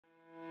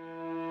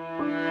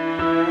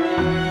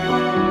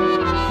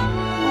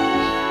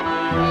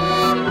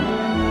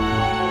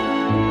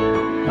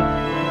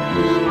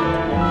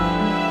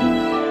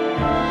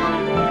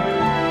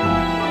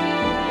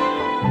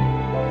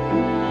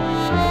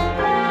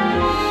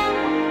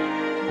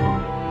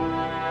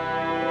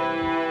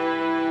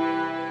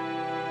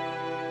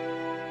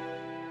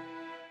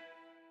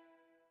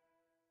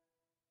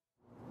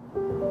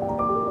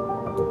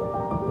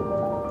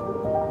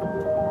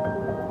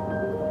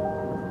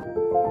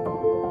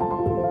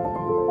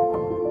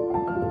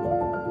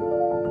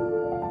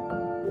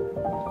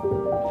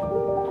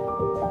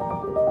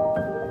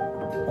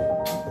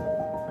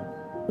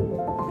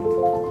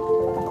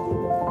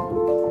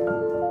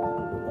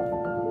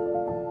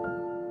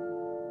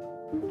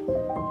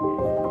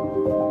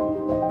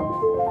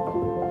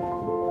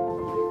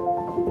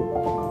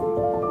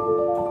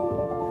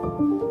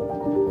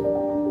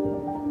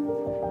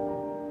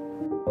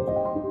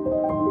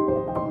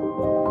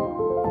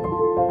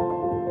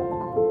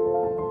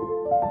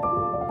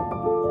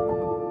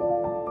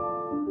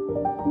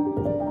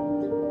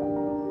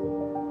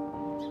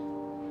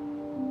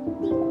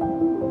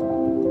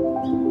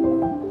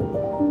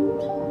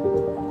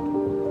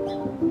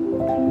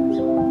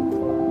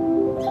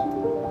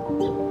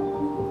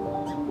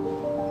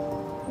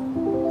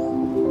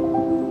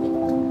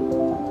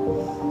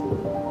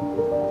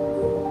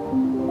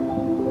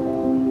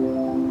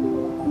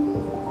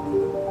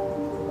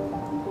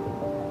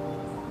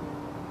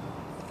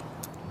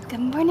Good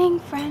morning,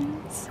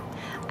 friends.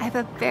 I have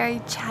a very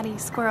chatty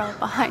squirrel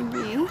behind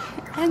me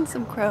and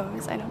some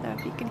crows. I don't know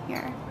if you can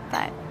hear,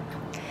 but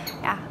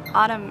yeah,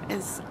 autumn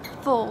is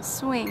full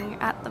swing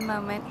at the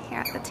moment here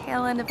at the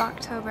tail end of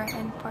October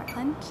in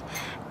Portland,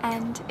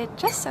 and it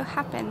just so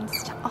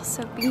happens to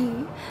also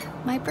be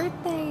my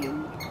birthday.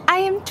 I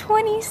am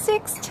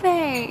 26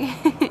 today.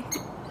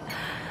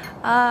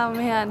 Oh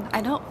man,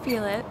 I don't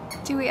feel it.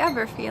 Do we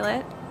ever feel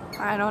it?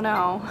 I don't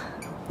know.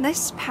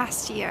 This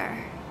past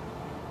year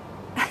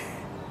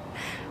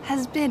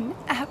has been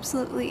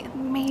absolutely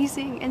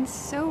amazing in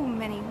so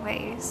many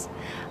ways.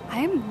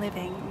 I am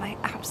living my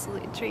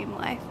absolute dream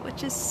life,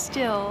 which is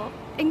still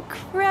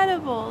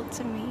incredible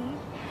to me.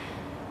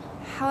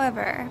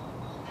 However,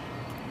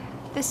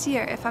 this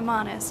year, if I'm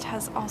honest,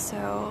 has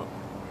also,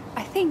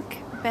 I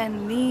think,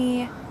 been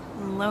the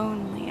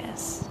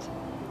loneliest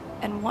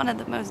and one of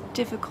the most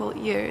difficult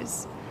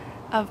years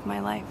of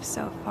my life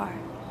so far.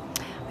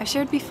 I've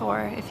shared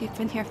before, if you've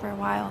been here for a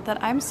while,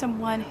 that I'm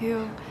someone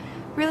who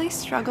really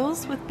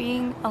struggles with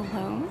being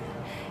alone,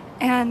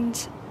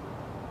 and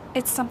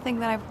it's something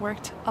that I've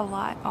worked a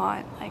lot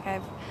on. Like,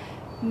 I've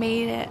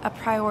made it a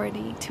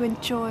priority to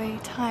enjoy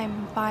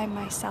time by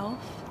myself,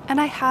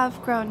 and I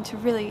have grown to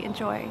really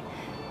enjoy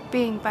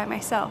being by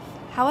myself.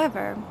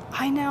 However,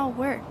 I now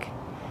work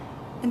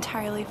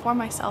entirely for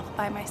myself,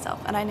 by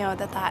myself, and I know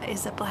that that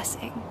is a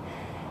blessing.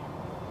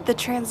 The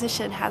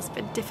transition has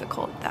been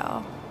difficult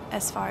though,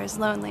 as far as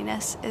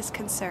loneliness is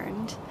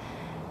concerned.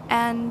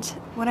 And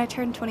when I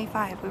turned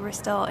 25, we were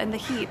still in the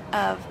heat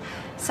of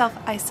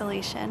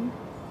self-isolation.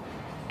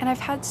 And I've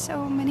had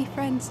so many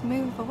friends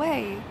move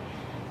away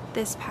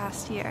this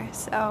past year.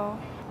 So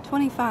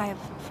 25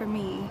 for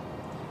me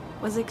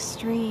was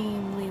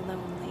extremely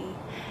lonely.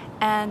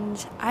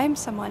 And I'm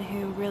someone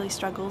who really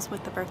struggles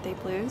with the birthday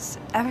blues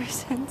ever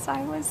since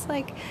I was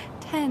like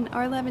 10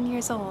 or 11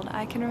 years old.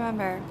 I can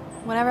remember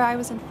whenever I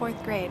was in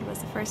 4th grade was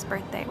the first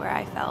birthday where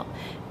I felt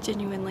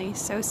genuinely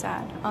so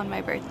sad on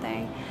my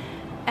birthday.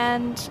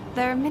 And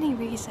there are many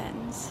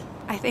reasons.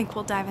 I think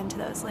we'll dive into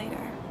those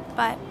later.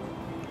 But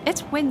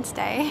it's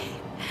Wednesday,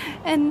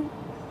 and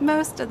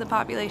most of the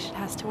population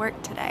has to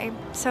work today.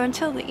 So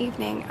until the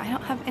evening, I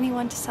don't have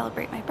anyone to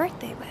celebrate my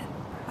birthday with.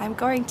 I'm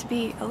going to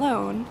be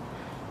alone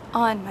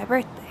on my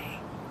birthday.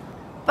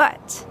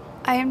 But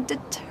I am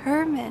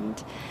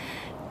determined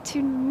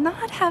to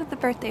not have the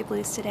birthday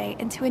blues today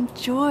and to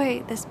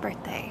enjoy this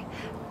birthday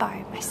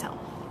by myself.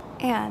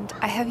 And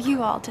I have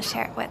you all to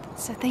share it with,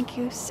 so thank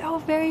you so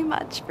very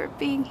much for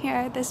being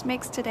here. This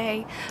makes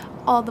today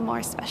all the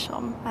more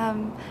special.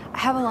 I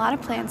have a lot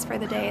of plans for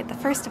the day, the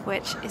first of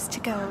which is to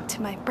go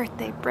to my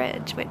birthday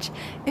bridge, which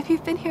if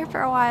you've been here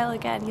for a while,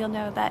 again, you'll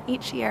know that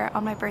each year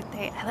on my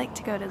birthday I like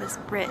to go to this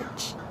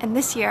bridge. And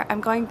this year I'm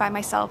going by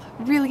myself,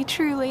 really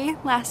truly.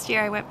 Last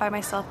year I went by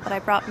myself, but I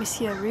brought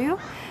Monsieur Rue.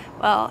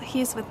 Well,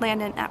 he's with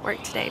Landon at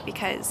work today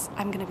because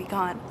I'm gonna be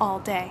gone all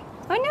day.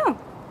 Oh no,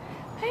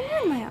 I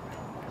ruined my outfit.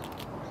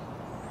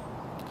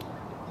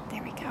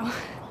 There we go.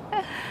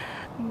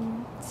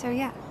 So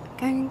yeah, I'm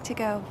going to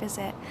go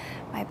visit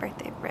my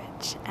birthday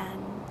bridge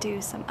and do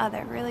some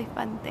other really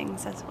fun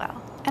things as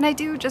well. And I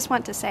do just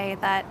want to say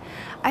that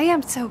I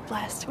am so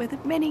blessed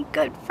with many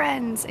good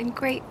friends and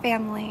great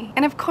family,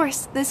 and of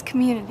course this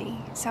community.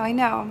 So I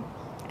know,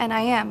 and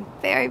I am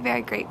very,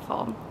 very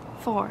grateful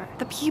for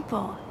the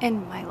people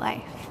in my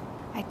life.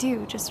 I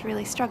do just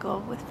really struggle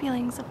with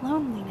feelings of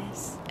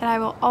loneliness, and I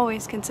will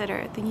always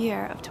consider the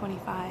year of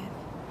 25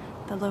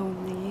 the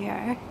lonely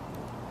year.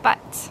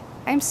 But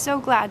I'm so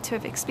glad to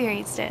have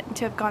experienced it and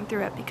to have gone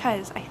through it,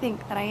 because I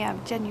think that I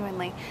am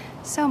genuinely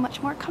so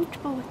much more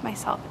comfortable with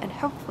myself, and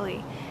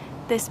hopefully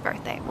this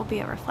birthday will be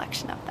a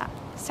reflection of that.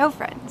 So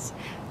friends,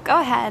 go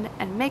ahead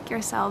and make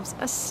yourselves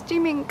a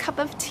steaming cup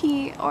of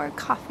tea or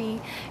coffee,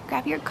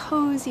 grab your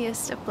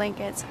coziest of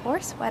blankets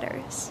or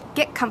sweaters.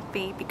 Get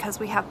comfy, because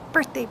we have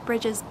birthday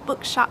bridges,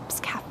 bookshops,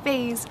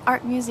 cafes,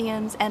 art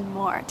museums, and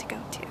more to go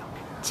to.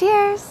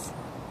 Cheers!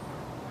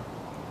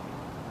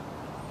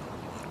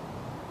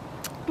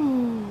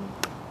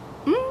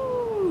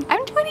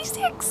 I'm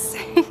 26!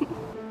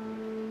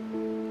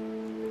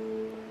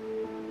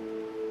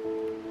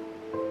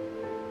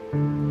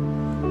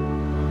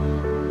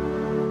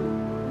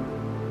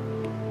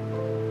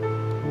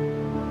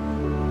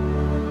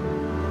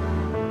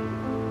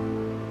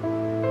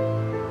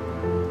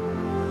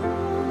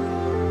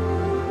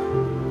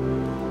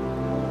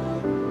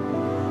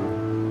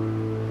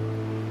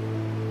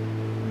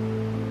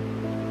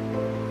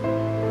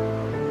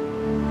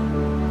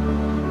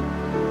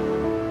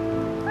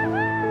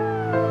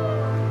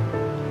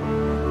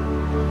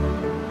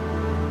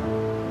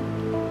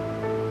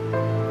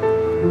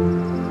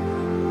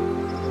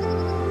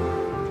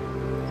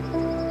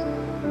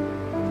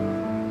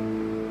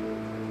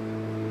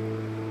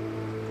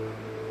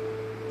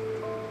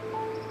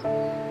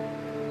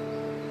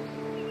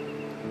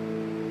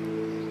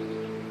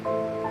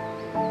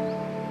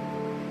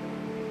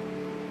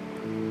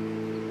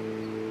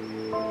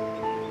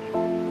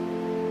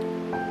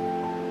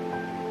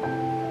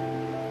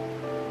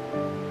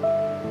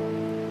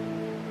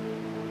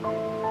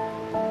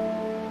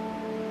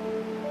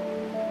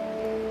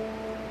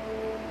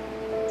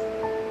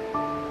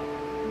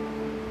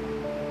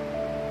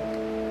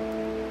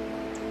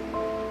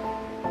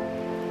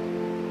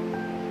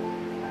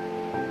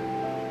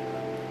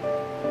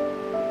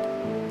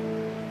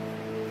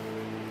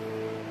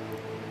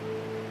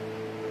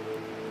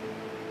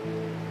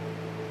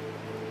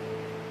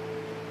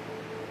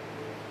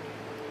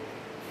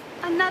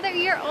 Another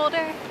year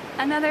older,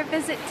 another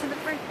visit to the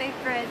birthday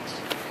fridge.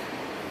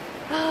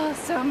 Oh,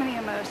 so many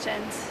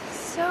emotions,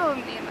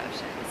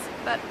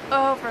 but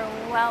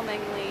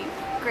overwhelmingly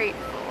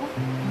grateful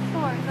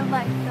for the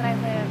life that I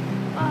live.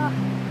 Oh,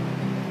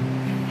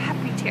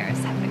 happy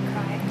tears have been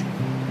cried.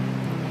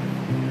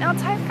 Now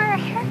time for a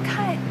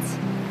haircut.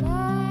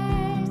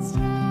 Let's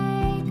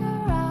take a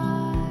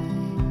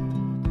ride.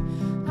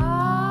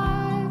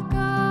 I've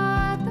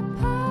got the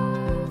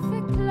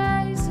perfect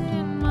place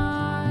in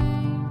mind.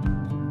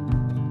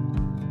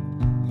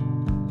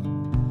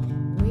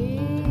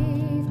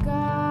 We've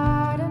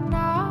got an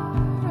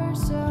hour or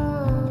so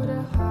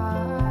to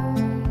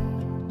hide.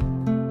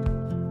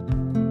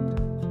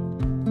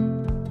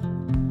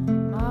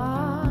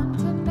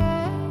 Montenegro,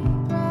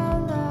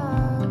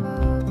 love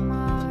of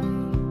mine.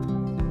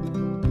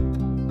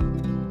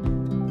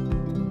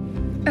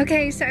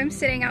 Okay, so I'm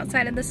sitting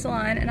outside of the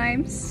salon and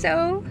I'm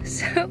so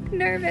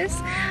nervous.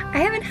 I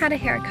haven't had a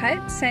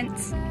haircut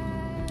since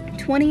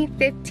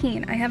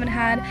 2015. I haven't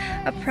had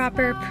a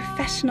proper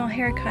professional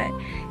haircut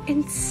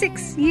in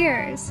 6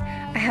 years.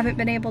 I haven't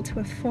been able to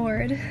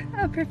afford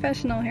a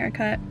professional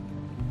haircut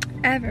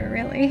ever,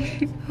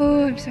 really.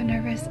 Oh, I'm so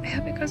nervous. I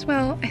hope it goes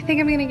well. I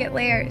think I'm gonna get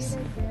layers.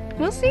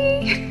 We'll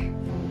see.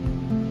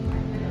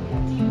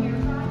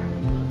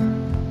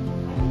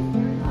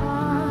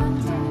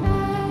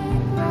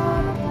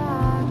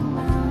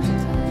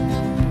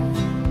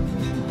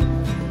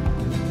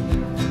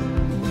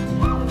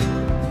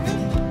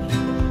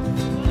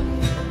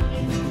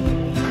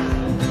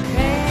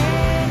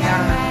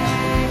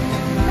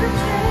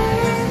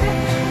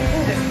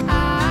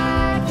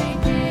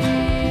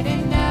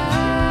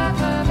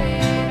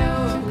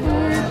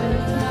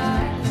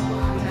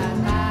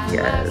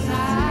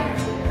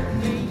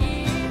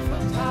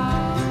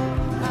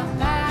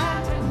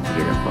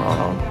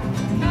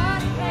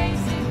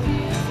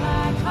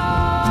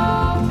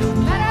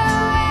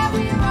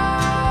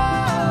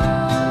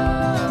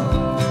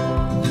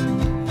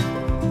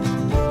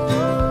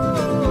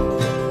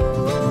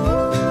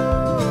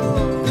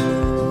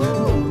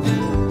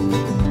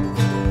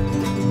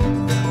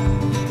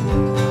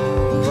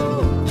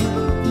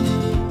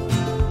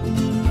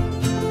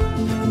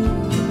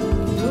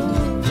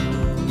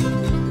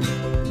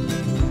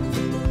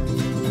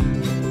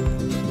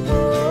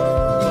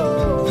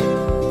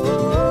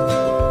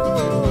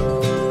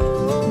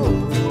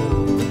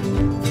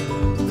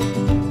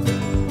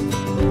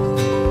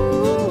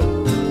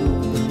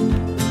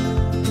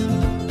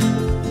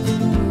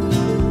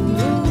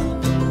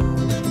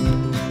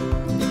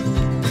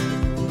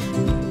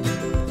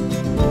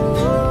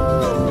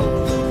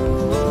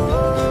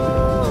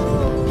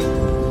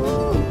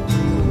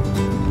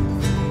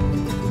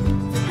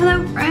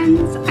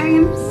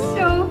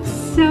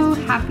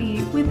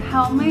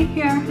 How my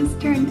hair has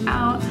turned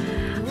out.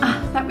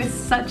 That was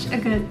such a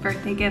good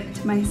birthday gift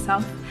to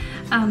myself.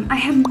 I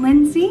have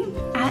Lindsay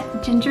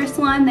at Ginger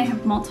Salon. They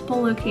have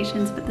multiple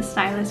locations, but the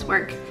stylists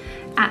work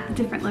at the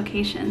different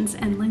locations,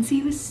 and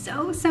Lindsay was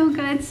so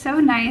good, so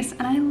nice,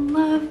 and I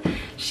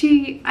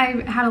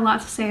had a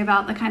lot to say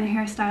about the kind of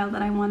hairstyle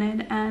that I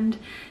wanted, and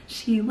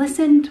she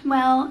listened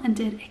well and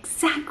did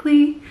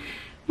exactly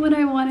what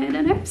I wanted,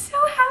 and I'm so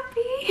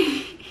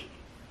happy.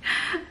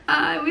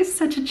 It was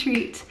such a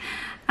treat.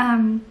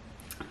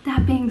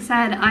 That being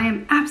said, I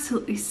am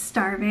absolutely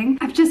starving.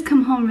 I've just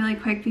come home really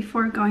quick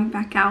before going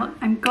back out.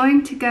 I'm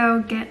going to go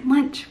get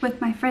lunch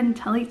with my friend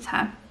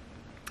Talita.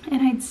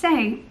 And I'd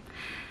say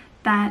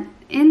that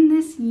in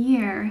this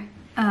year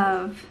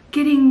of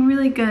getting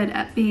really good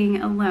at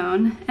being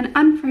alone, an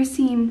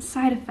unforeseen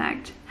side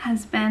effect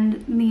has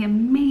been the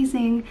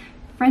amazing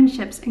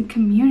friendships and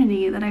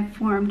community that I've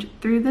formed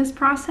through this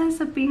process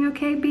of being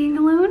okay being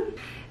alone.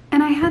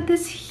 And I had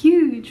this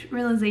huge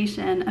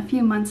realization a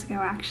few months ago,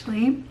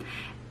 actually.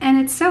 And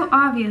it's so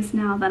obvious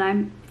now that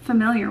I'm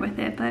familiar with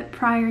it, but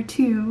prior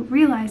to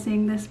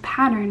realizing this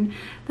pattern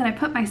that I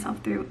put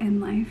myself through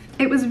in life,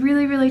 it was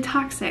really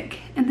toxic.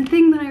 And the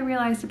thing that I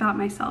realized about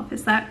myself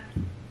is that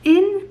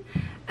in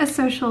a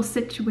social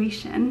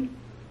situation,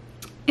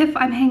 if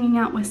I'm hanging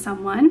out with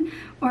someone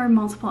or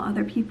multiple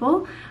other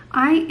people,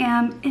 I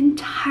am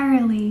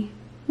entirely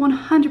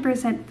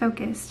 100%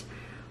 focused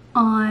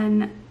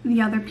on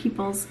the other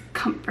people's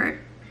comfort,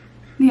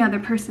 the other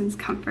person's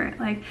comfort.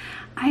 Like,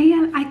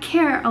 I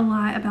care a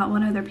lot about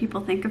what other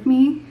people think of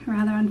me,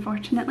 rather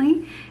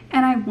unfortunately,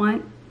 and I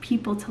want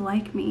people to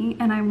like me,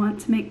 and I want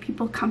to make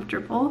people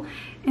comfortable.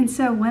 And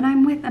so when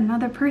I'm with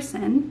another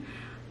person,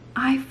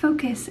 I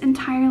focus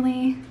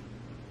entirely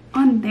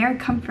on their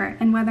comfort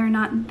and whether or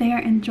not they're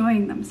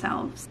enjoying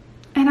themselves.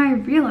 And I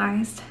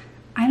realized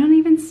I don't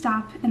even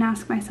stop and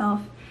ask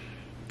myself,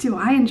 do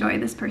I enjoy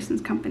this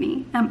person's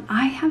company? Am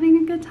I having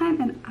a good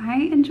time? Am I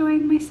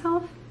enjoying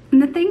myself?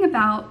 And the thing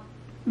about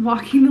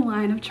walking the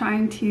line of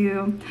trying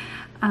to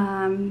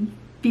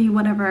be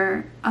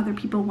whatever other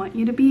people want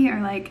you to be, or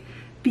like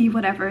be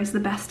whatever is the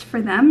best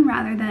for them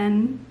rather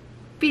than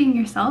being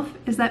yourself,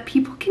 is that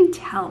people can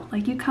tell.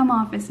 Like, you come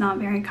off as not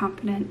very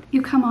confident.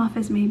 You come off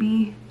as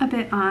maybe a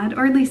bit odd,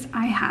 or at least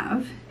I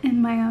have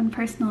in my own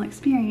personal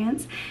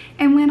experience.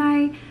 And when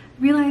I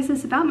realized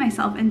this about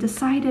myself and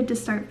decided to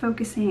start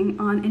focusing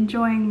on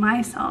enjoying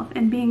myself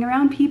and being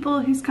around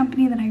people whose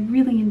company that I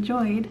really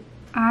enjoyed,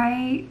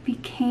 I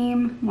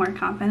became more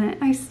confident.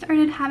 I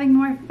started having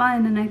more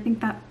fun, and I think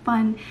that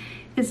fun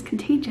is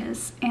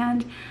contagious.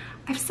 And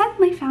I've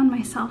suddenly found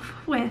myself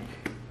with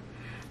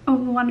a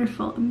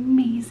wonderful,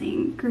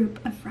 amazing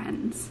group of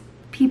friends.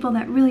 People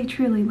that really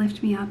truly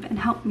lift me up and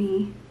help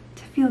me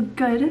to feel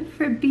good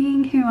for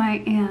being who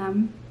I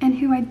am and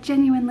who I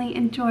genuinely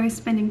enjoy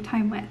spending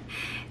time with.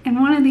 And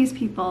one of these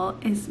people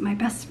is my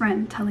best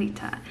friend,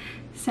 Talita.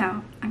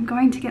 So I'm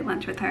going to get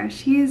lunch with her.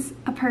 She's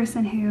a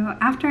person who,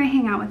 after I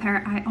hang out with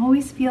her, I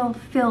always feel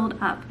filled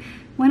up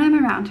when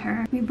I'm around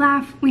her. We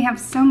laugh, we have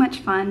so much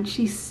fun.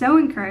 She's so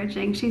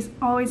encouraging. She's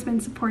always been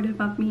supportive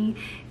of me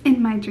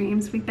in my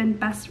dreams. We've been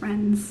best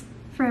friends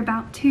for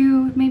about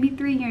 2, maybe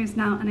 3 years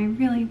now, and I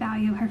really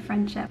value her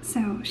friendship.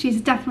 So she's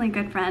definitely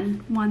a good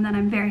friend, one that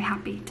I'm very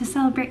happy to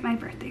celebrate my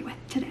birthday with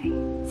today.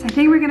 So I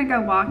think we're gonna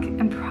go walk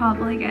and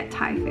probably get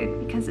Thai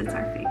food because it's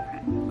our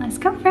favorite. Let's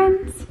go,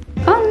 friends.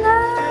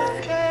 Hola!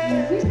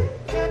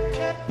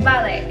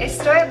 Vale,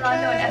 estoy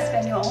hablando en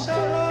español,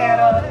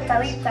 pero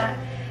Talita,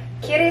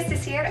 ¿quieres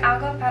decir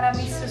algo para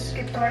mis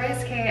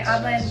suscriptores que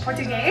hablan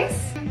português?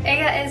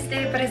 Ella es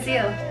de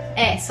Brasil.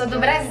 Sou do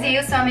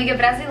Brasil, sou amiga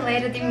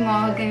brasileira de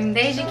Morgan,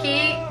 desde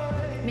que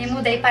me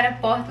mudei para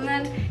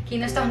Portland, que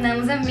nos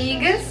tornamos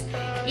amigas,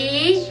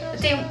 e eu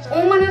tenho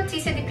uma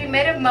notícia de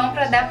primeira mão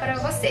para dar para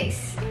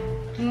vocês.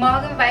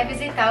 Morgan vai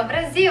visitar o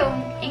Brasil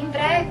em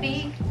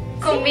breve,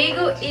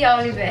 comigo e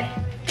Oliver.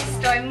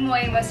 Estoy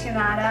muy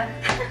emocionada.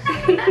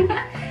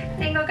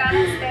 Tengo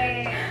ganas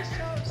de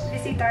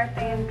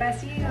visitarte en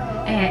Brasil.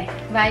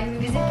 Vai me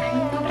visitar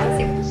no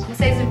Brasil.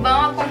 Vocês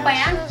vão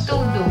acompanhar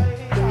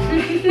tudo.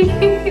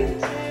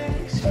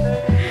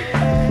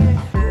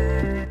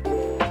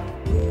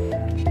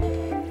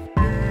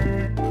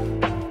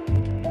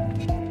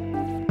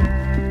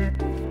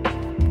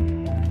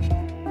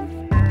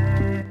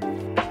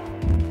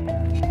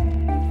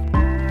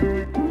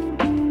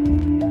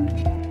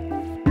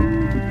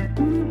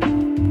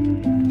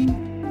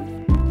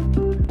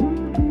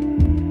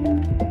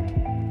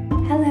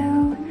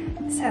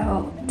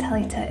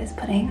 Talita is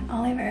putting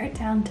Oliver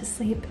down to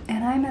sleep,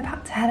 and I'm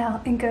about to head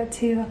out and go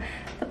to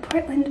the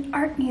Portland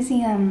Art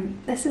Museum.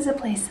 This is a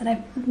place that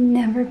I've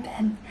never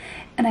been,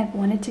 and I've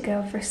wanted to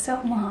go for so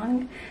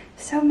long,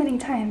 so many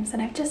times,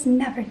 and I've just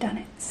never done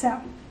it. So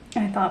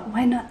I thought,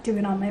 why not do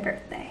it on my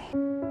birthday?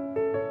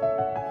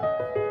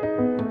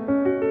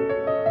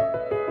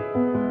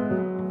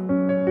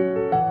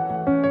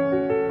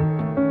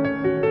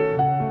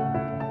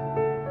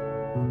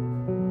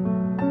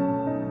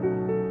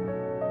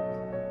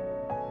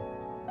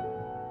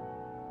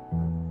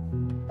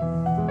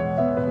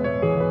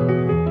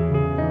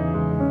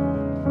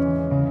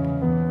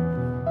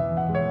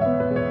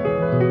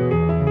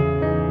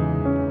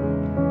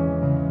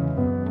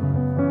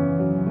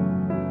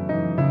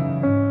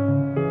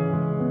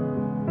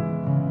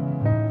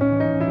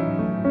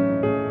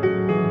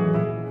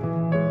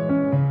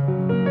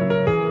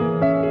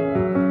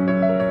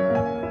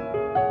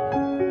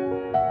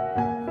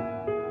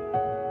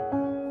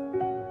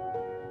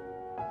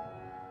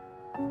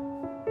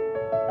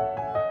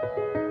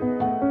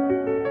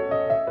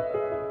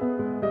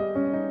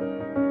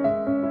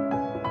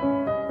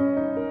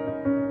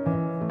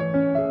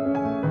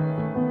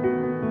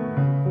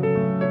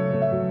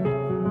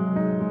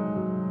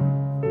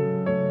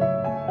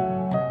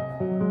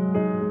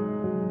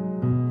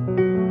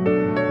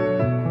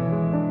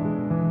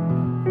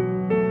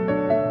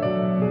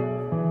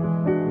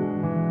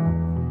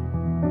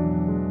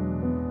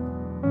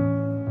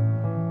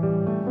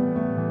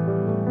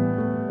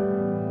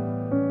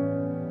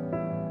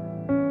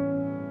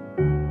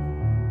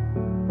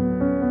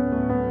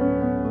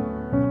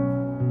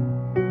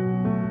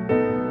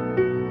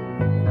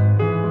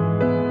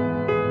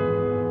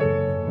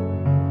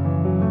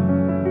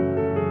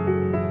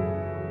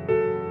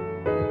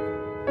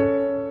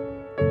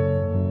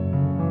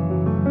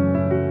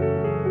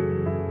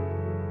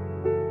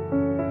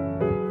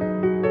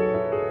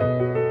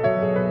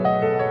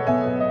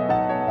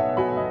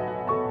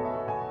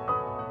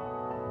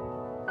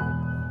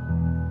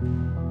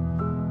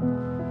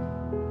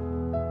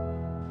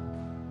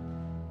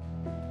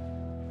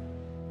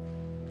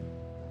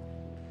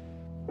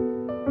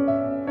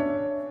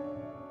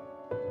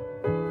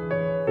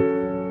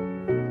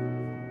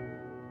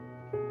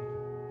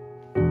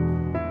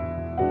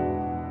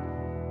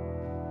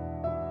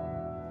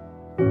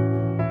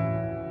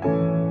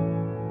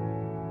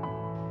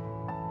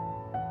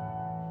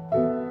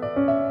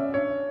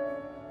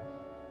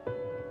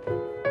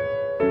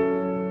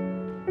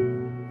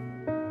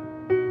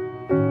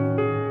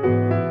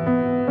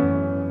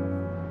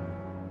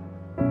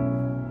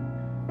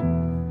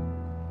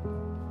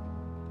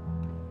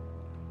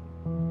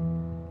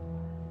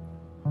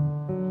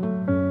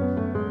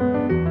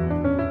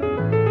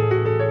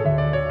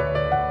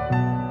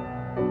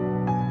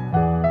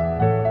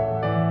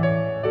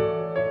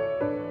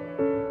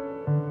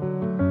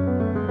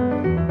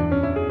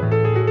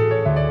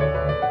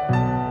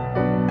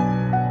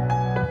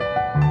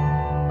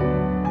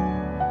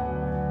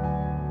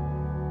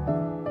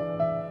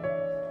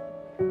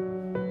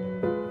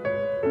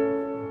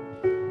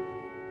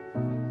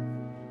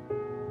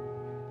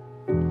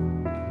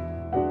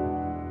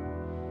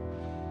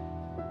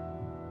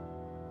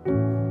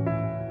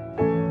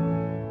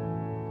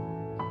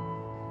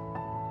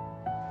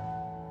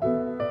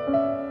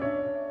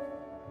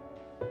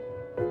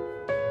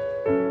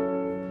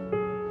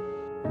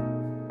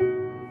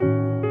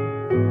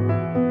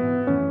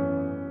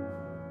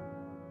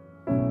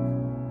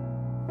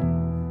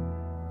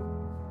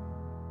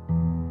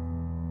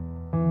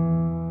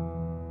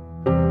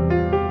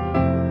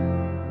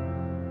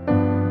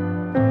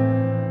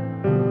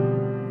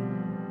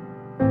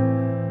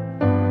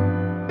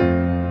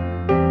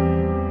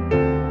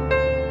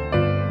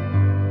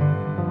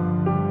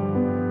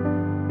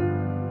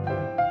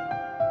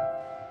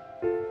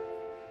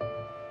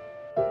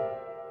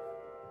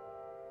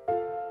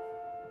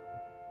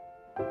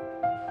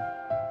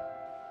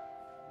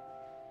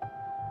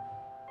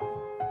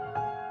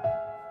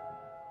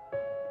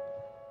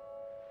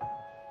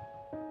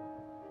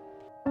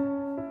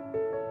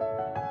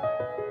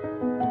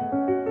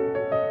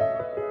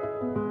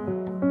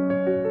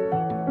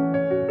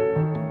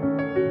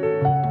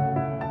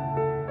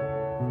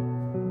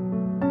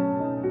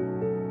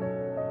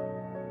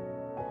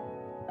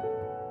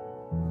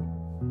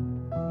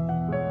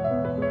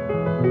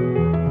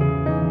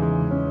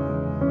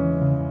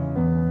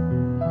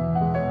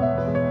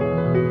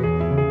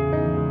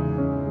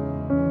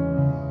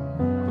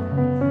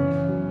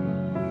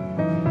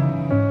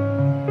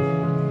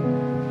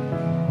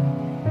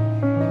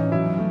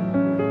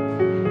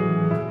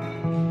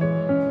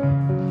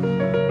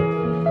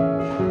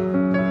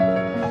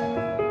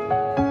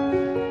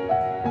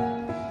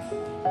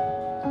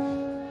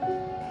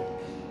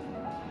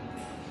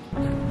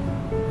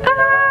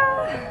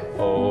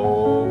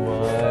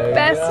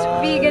 best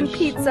vegan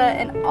pizza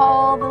in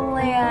all the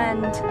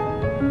land.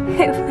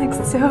 It looks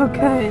so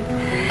good.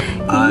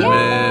 I'm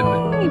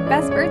Yay!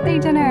 Best birthday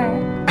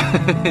dinner.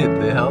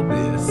 The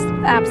healthiest.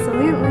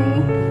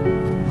 Absolutely.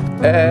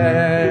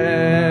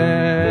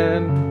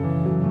 And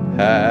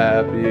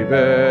happy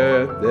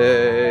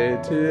birthday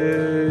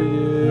to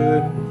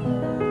you.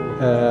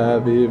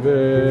 Happy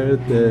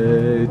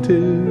birthday to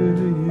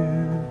you.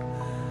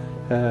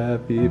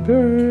 Happy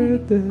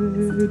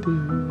birthday to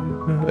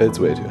you. It's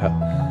way too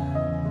high.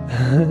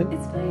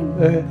 It's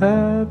fine.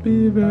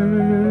 Happy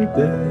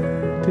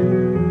birthday to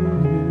you.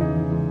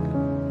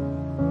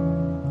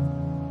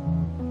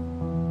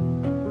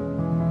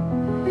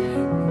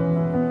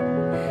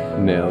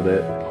 Nailed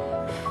it.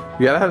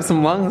 You gotta have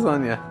some lungs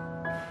on you.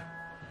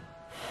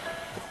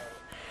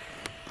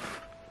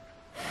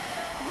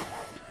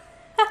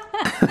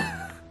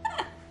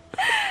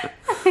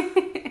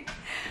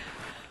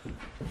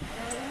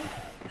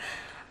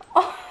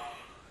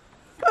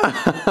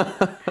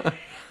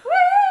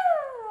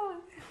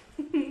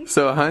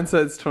 So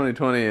hindsight's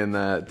 2020 in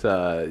that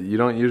you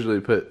don't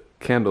usually put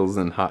candles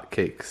in hot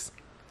cakes.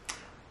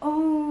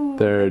 Oh.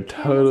 They're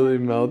totally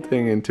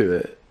melting into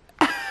it.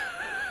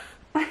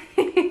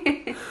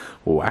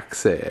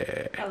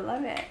 Waxy. I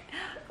love it.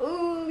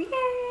 Ooh,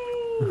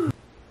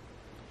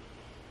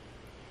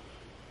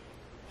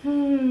 yay!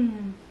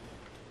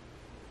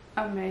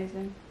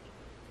 Amazing.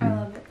 I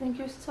love it. Thank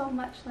you so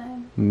much,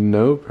 Lynn.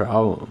 No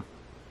problem.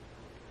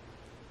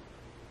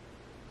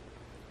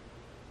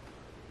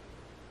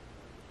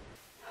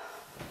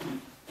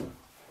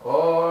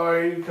 Oh,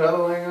 are you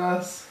cuddling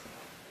us?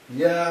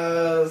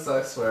 Yes,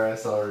 I swear I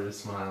saw her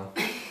smile.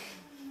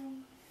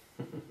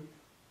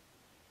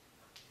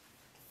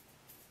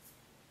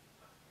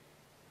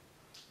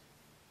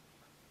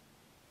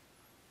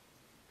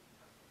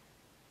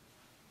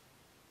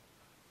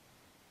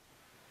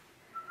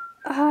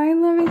 I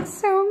love it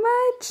so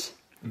much.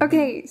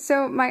 Okay,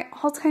 so my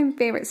all-time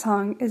favorite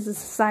song is The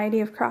Society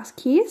of Cross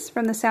Keys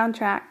from the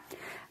soundtrack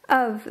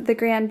of The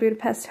Grand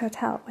Budapest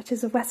Hotel, which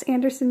is a Wes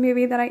Anderson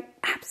movie that I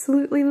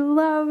absolutely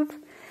love.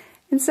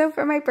 And so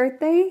for my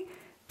birthday,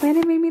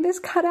 Landon made me this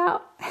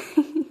cutout.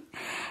 And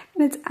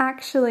it's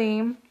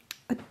actually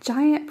a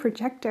giant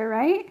projector,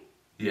 right?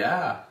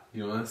 Yeah,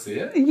 you want to see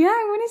it? Yeah,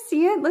 I want to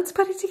see it. Let's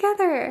put it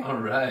together. All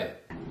right.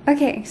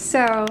 Okay,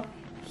 so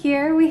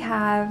here we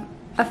have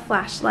a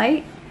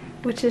flashlight,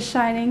 which is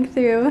shining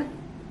through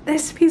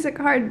this piece of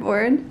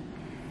cardboard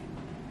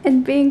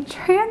and being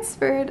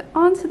transferred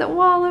onto the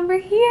wall over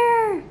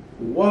here.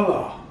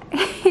 Voila.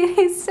 It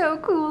is so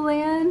cool,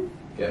 Lan.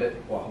 Get it?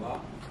 Voila.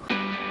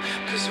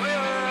 'Cause we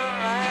were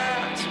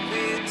meant to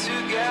be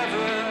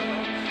together.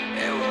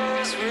 It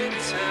was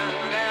written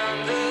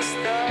in the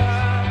stars.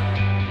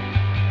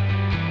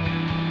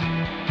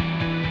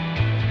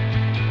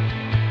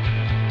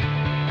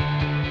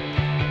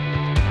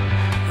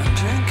 I'm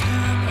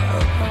drinking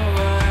up a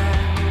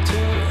wine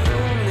too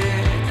early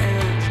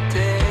in the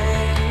day.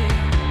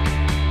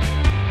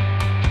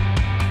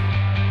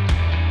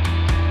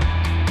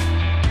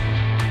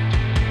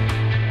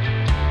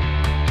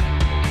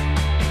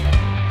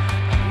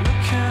 I'm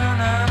looking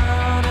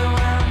out the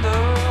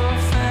window,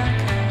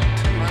 thinking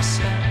to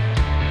myself,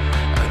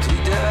 how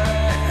did I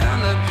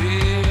end up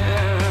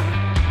here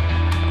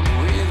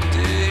with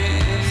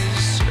this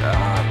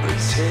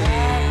opportunity?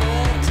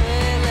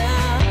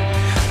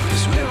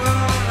 'Cause we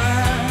were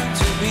meant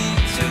to be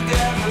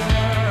together.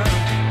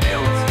 It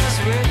was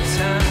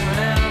written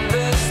in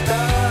the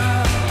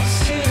stars.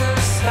 See the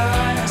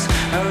signs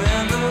are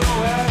in the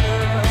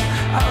weather.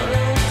 How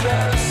they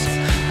dress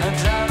are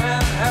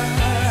driving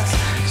us.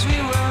 'Cause we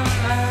were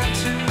meant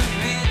to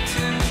be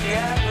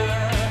together.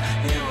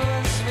 It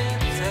was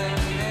written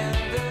in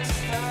the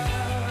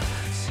stars.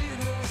 See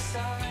the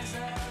signs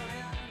are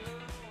in the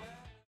weather.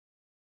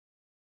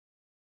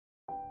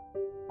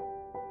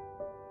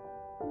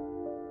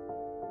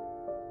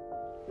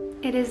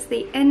 It is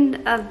the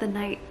end of the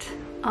night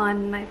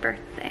on my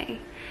birthday,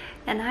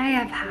 and I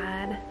have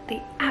had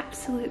the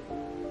absolute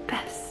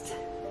best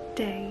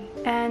day.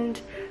 And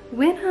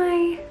when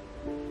I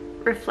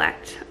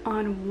reflect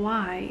on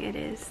why it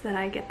is that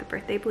I get the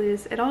birthday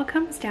blues, it all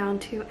comes down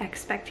to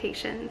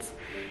expectations,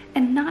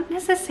 and not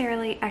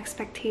necessarily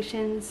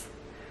expectations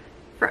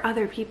for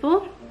other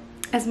people.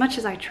 As much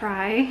as I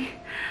try,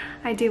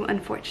 I do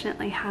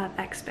unfortunately have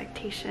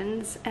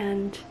expectations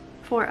and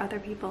for other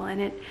people, and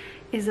it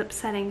is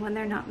upsetting when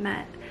they're not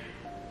met.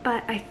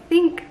 But I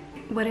think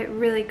what it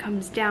really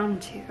comes down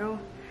to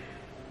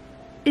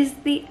is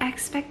the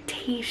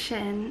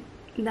expectation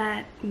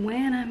that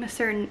when I'm a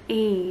certain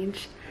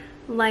age,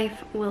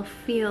 life will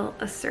feel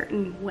a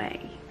certain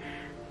way.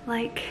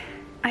 Like,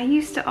 I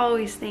used to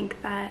always think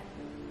that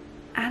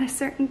at a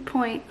certain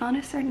point, on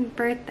a certain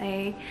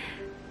birthday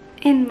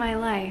in my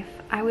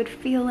life, I would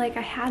feel like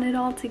I had it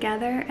all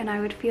together, and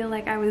I would feel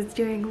like I was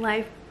doing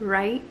life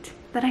right.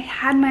 That I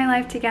had my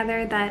life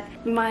together, that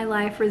my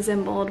life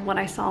resembled what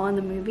I saw in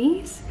the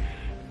movies.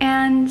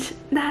 And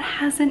that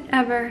hasn't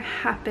ever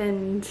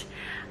happened.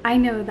 I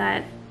know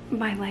that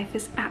my life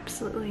is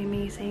absolutely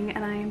amazing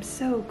and I am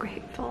so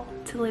grateful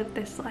to live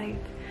this life.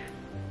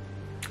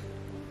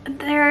 I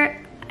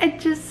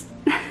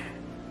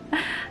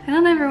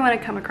don't ever want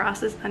to come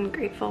across as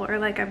ungrateful or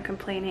like I'm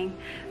complaining,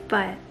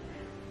 but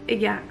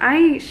yeah,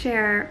 I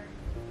share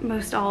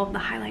most all of the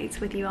highlights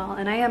with you all,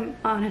 and I am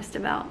honest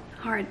about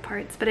hard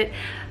parts, but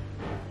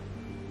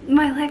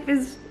my life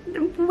is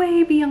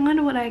way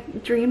beyond what I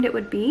dreamed it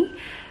would be,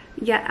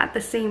 yet at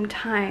the same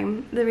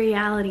time, the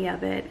reality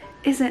of it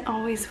isn't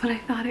always what I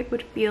thought it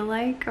would feel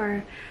like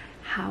or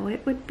how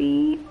it would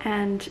be.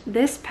 And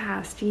this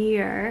past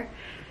year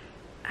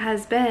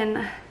has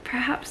been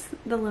perhaps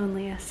the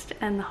loneliest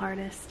and the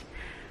hardest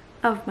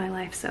of my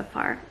life so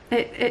far.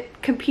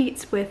 It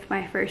competes with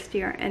my first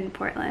year in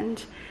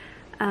Portland.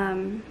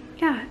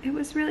 Yeah, it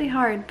was really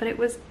hard, but it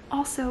was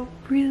also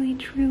really,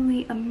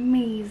 truly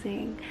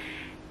amazing.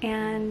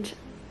 And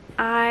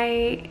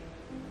I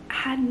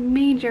had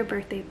major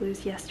birthday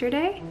blues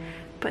yesterday,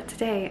 but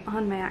today,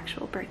 on my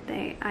actual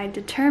birthday, I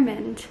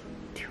determined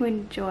to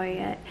enjoy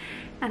it,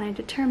 and I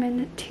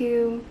determined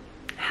to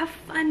have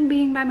fun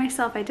being by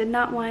myself. I did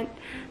not want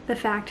the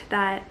fact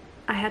that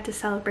I had to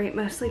celebrate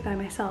mostly by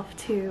myself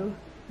to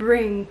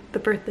bring the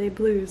birthday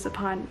blues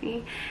upon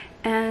me,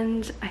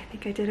 and I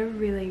think I did a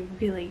really,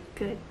 really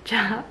good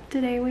job.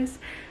 Today was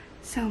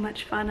so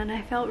much fun, and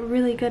I felt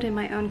really good in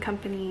my own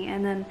company,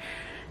 and then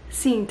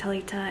seeing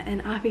Talita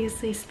and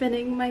obviously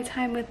spending my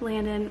time with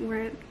Landon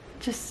were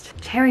just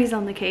cherries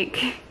on the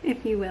cake,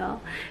 if you will.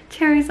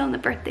 Cherries on the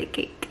birthday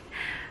cake.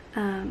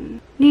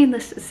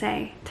 Needless to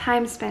say,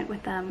 time spent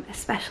with them,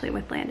 especially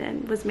with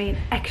Landon, was made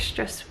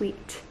extra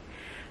sweet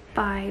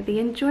by the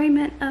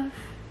enjoyment of,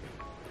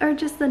 or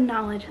just the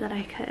knowledge that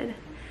I could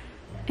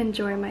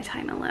enjoy my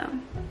time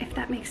alone, if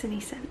that makes any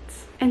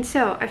sense. And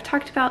so I've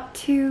talked about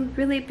two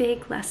really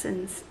big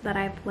lessons that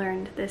I've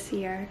learned this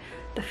year.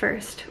 The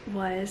first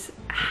was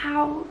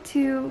how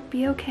to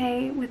be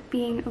okay with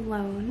being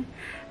alone.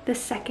 The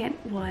second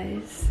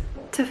was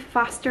to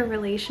foster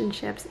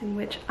relationships in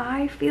which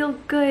I feel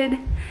good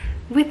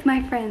with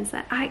my friends,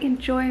 that I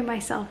enjoy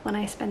myself when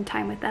I spend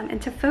time with them,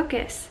 and to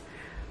focus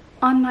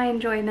on my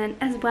enjoyment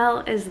as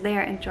well as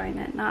their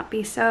enjoyment, not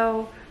be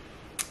so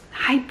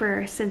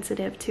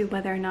hypersensitive to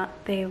whether or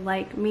not they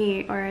like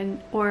me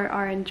or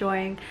are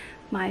enjoying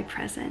my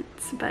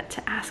presence, but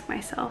to ask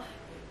myself,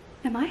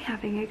 am I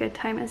having a good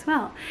time as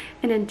well?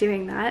 And in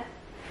doing that,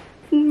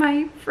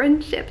 my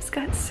friendships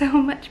got so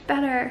much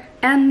better.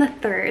 And the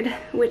third,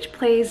 which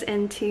plays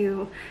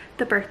into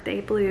the birthday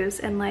blues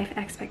and life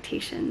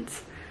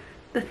expectations,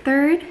 the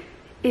third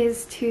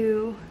is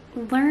to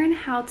learn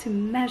how to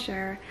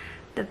measure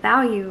the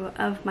value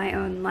of my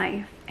own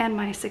life and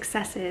my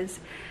successes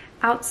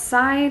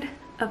outside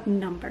of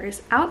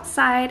numbers,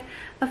 outside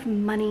of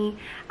money,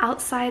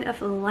 outside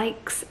of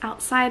likes,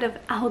 outside of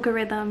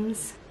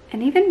algorithms,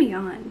 and even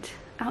beyond,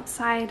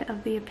 outside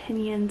of the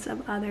opinions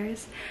of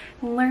others.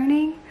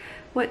 Learning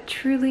what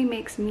truly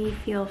makes me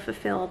feel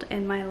fulfilled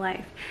in my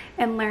life,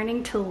 and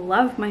learning to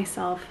love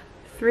myself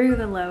through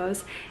the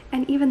lows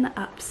and even the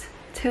ups,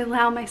 to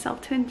allow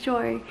myself to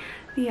enjoy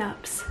the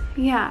ups.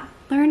 Yeah,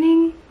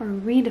 learning or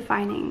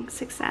redefining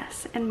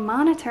success and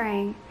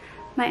monitoring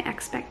my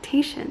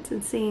expectations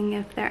and seeing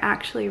if they're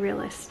actually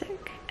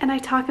realistic. And I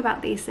talk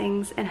about these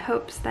things in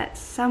hopes that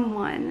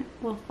someone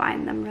will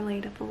find them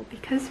relatable,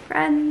 because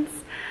friends,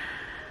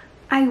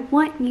 I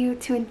want you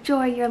to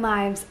enjoy your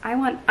lives. I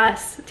want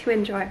us to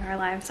enjoy our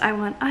lives. I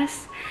want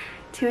us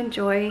to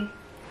enjoy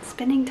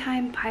spending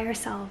time by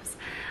ourselves.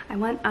 I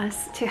want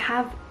us to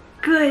have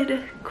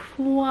good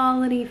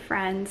quality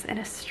friends and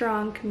a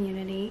strong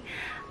community.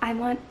 I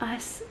want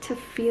us to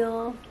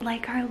feel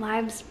like our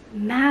lives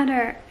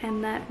matter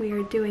and that we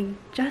are doing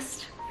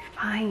just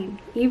fine,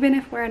 even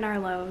if we're in our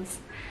lows,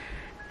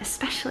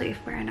 especially if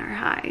we're in our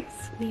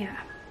highs. Yeah.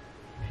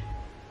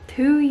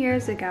 2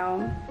 years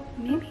ago,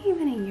 maybe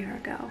even a year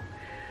ago,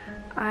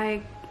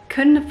 I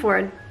couldn't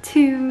afford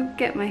to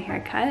get my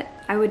hair cut.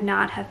 I would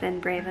not have been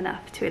brave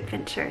enough to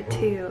adventure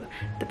to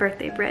the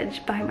birthday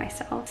bridge by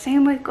myself.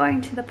 Same with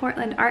going to the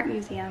Portland Art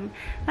Museum.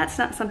 That's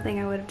not something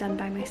I would have done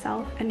by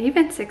myself. And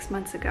even 6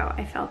 months ago,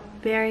 I felt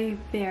very,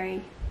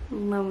 very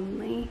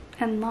lonely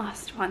and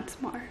lost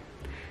once more.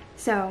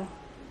 So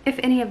if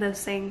any of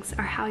those things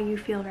are how you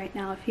feel right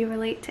now, if you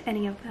relate to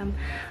any of them,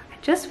 I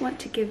just want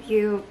to give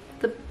you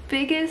the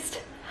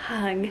biggest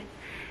hug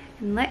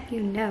and let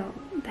you know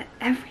that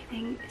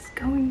everything is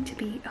going to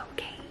be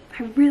okay.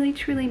 I really,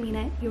 truly mean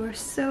it. You are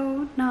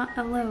so not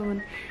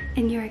alone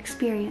in your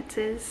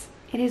experiences.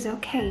 It is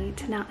okay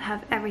to not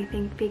have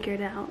everything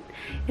figured out.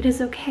 It is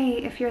okay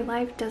if your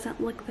life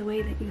doesn't look the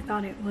way that you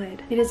thought it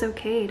would. It is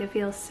okay to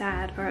feel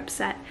sad or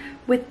upset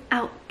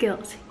without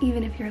guilt,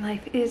 even if your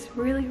life is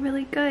really,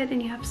 really good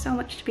and you have so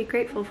much to be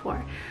grateful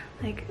for.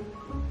 Like,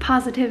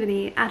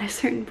 positivity at a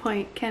certain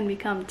point can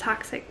become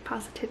toxic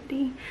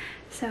positivity.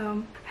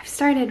 So I've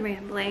started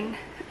rambling,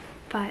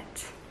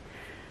 but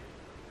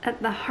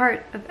at the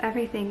heart of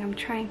everything I'm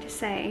trying to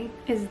say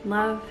is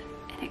love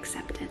and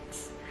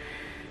acceptance.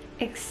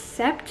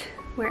 Accept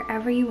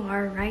wherever you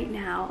are right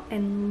now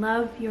and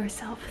love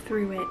yourself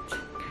through it.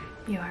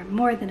 You are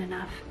more than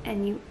enough,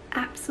 and you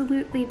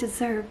absolutely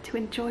deserve to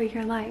enjoy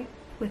your life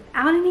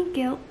without any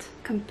guilt,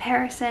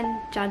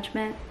 comparison,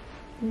 judgment,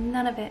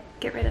 none of it.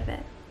 Get rid of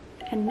it.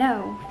 And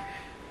know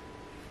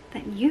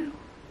that you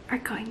are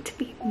going to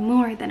be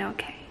more than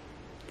okay.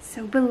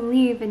 So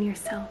believe in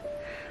yourself,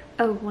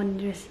 oh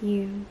wondrous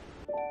you.